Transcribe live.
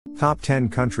Top 10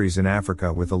 countries in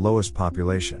Africa with the lowest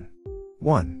population.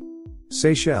 1.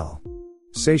 Seychelles.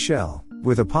 Seychelles,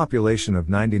 with a population of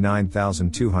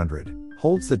 99,200,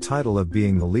 holds the title of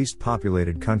being the least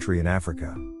populated country in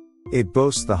Africa. It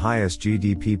boasts the highest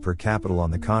GDP per capita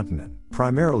on the continent,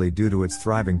 primarily due to its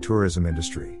thriving tourism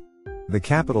industry. The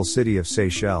capital city of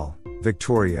Seychelles,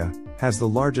 Victoria, has the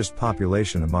largest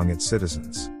population among its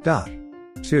citizens. 2.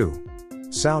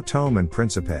 São Tomé and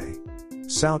Príncipe.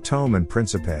 São Tomé and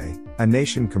Príncipe, a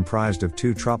nation comprised of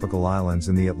 2 tropical islands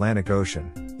in the Atlantic Ocean,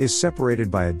 is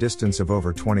separated by a distance of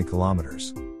over 20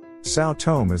 kilometers. São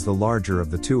Tomé is the larger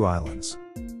of the 2 islands.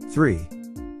 3.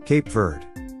 Cape Verde.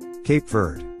 Cape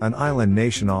Verde, an island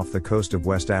nation off the coast of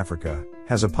West Africa,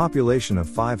 has a population of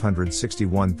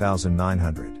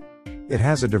 561,900. It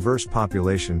has a diverse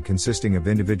population consisting of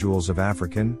individuals of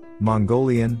African,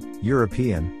 Mongolian,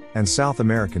 European, and South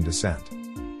American descent.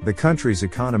 The country's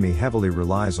economy heavily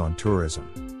relies on tourism.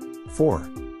 4.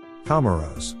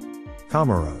 Comoros.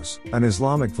 Comoros, an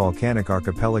Islamic volcanic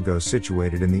archipelago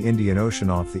situated in the Indian Ocean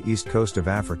off the east coast of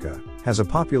Africa, has a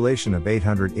population of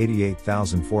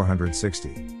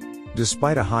 888,460.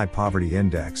 Despite a high poverty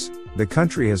index, the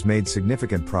country has made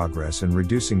significant progress in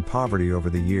reducing poverty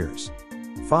over the years.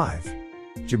 5.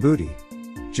 Djibouti.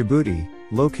 Djibouti,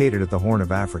 located at the Horn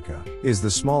of Africa, is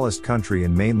the smallest country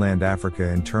in mainland Africa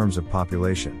in terms of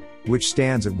population, which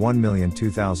stands at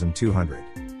 1,002,200.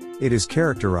 It is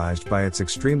characterized by its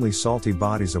extremely salty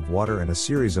bodies of water and a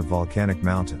series of volcanic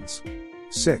mountains.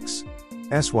 6.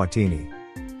 Eswatini.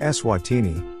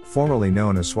 Eswatini, formerly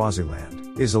known as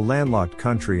Swaziland, is a landlocked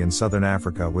country in southern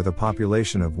Africa with a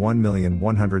population of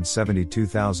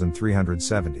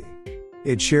 1,172,370.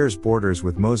 It shares borders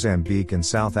with Mozambique and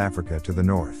South Africa to the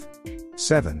north.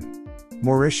 7.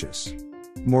 Mauritius.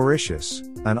 Mauritius,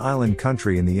 an island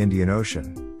country in the Indian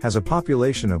Ocean, has a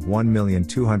population of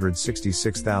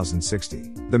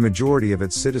 1,266,060. The majority of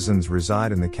its citizens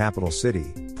reside in the capital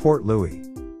city, Port Louis.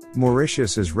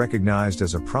 Mauritius is recognized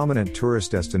as a prominent tourist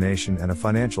destination and a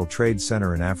financial trade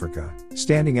center in Africa,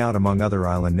 standing out among other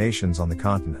island nations on the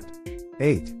continent.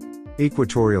 8.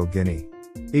 Equatorial Guinea.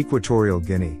 Equatorial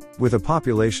Guinea, with a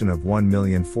population of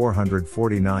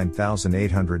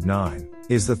 1,449,809,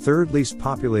 is the third least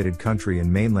populated country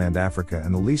in mainland Africa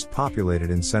and the least populated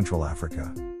in Central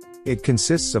Africa. It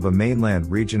consists of a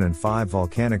mainland region and 5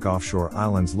 volcanic offshore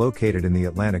islands located in the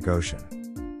Atlantic Ocean.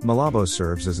 Malabo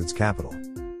serves as its capital.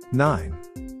 9.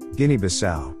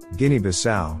 Guinea-Bissau.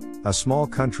 Guinea-Bissau, a small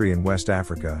country in West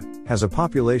Africa, has a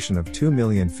population of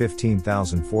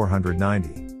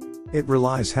 2,015,490. It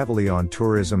relies heavily on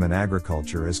tourism and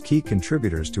agriculture as key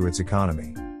contributors to its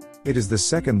economy. It is the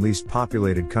second least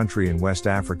populated country in West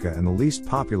Africa and the least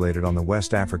populated on the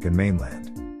West African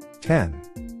mainland. 10.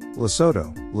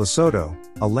 Lesotho. Lesotho,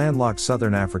 a landlocked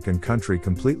southern African country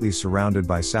completely surrounded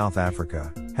by South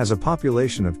Africa, has a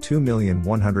population of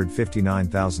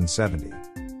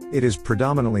 2,159,070. It is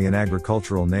predominantly an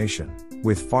agricultural nation,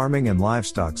 with farming and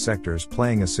livestock sectors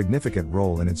playing a significant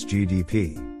role in its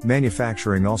GDP.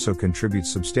 Manufacturing also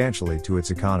contributes substantially to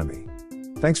its economy.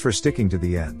 Thanks for sticking to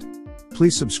the end.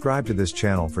 Please subscribe to this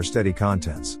channel for steady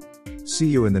contents. See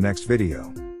you in the next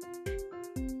video.